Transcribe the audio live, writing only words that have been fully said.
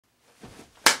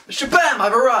Shabam!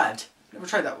 I've arrived! Never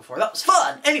tried that before. That was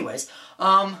fun! Anyways,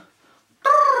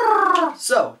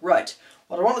 so, right.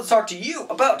 What I wanted to talk to you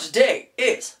about today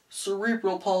is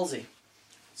cerebral palsy.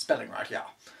 Spelling right, yeah.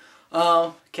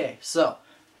 Okay, so,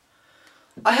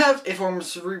 I have a form of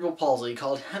cerebral palsy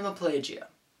called hemiplegia.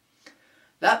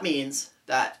 That means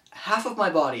that half of my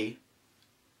body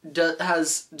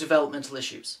has developmental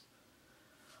issues.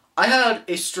 I had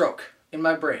a stroke in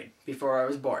my brain before I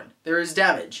was born. There is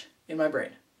damage in my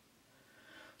brain.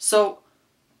 So,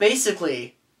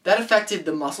 basically, that affected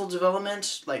the muscle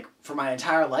development, like, for my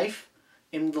entire life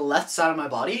in the left side of my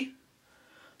body.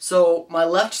 So, my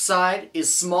left side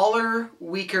is smaller,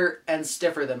 weaker, and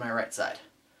stiffer than my right side.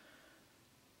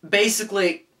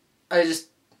 Basically, this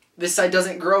side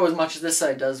doesn't grow as much as this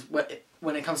side does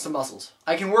when it comes to muscles.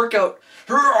 I can work out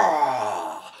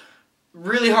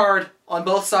really hard on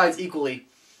both sides equally,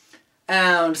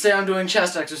 and say I'm doing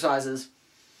chest exercises,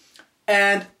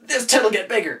 and this tit will get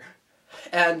bigger,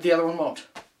 and the other one won't,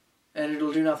 and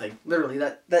it'll do nothing. Literally,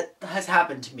 that has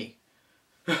happened to me.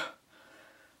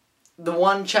 The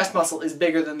one chest muscle is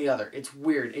bigger than the other. It's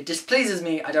weird. It displeases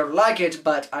me. I don't like it,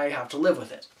 but I have to live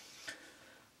with it.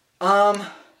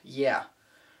 Yeah.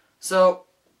 So,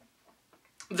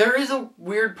 there is a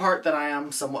weird part that I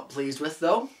am somewhat pleased with,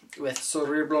 though, with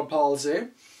cerebral palsy.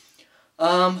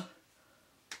 The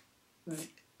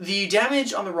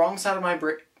damage on the wrong side of my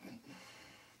brain...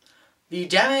 The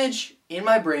damage in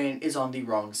my brain is on the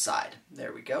wrong side.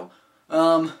 There we go.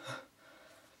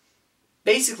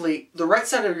 Basically, the right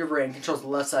side of your brain controls the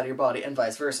left side of your body, and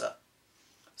vice versa.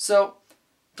 So,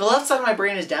 the left side of my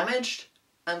brain is damaged,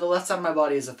 and the left side of my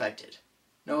body is affected.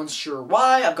 No one's sure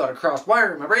why. I've got a crossed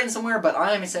wire in my brain somewhere, but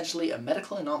I am essentially a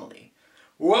medical anomaly.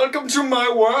 Welcome to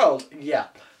my world! Yeah.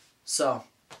 So,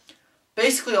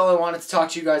 basically all I wanted to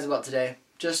talk to you guys about today,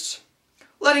 just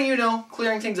letting you know,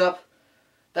 clearing things up.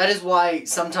 That is why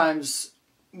sometimes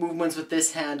movements with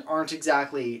this hand aren't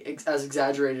exactly as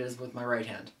exaggerated as with my right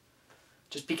hand.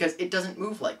 Just because it doesn't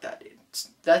move like that.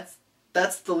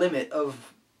 That's the limit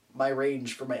of my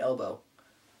range for my elbow.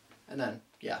 And then,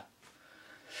 yeah.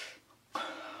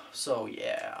 So,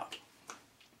 yeah.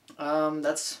 I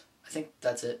think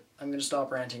that's it. I'm gonna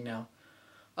stop ranting now.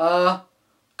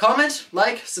 Comment,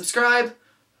 like, subscribe,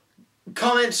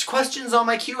 comment questions on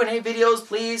my Q&A videos,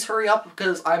 please hurry up,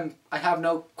 because I have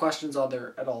no questions on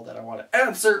there at all that I want to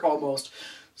answer, almost.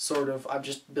 Sort of. I'm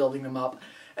just building them up.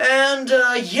 And,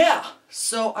 yeah.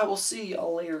 So, I will see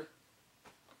y'all later.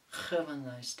 Have a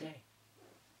nice day.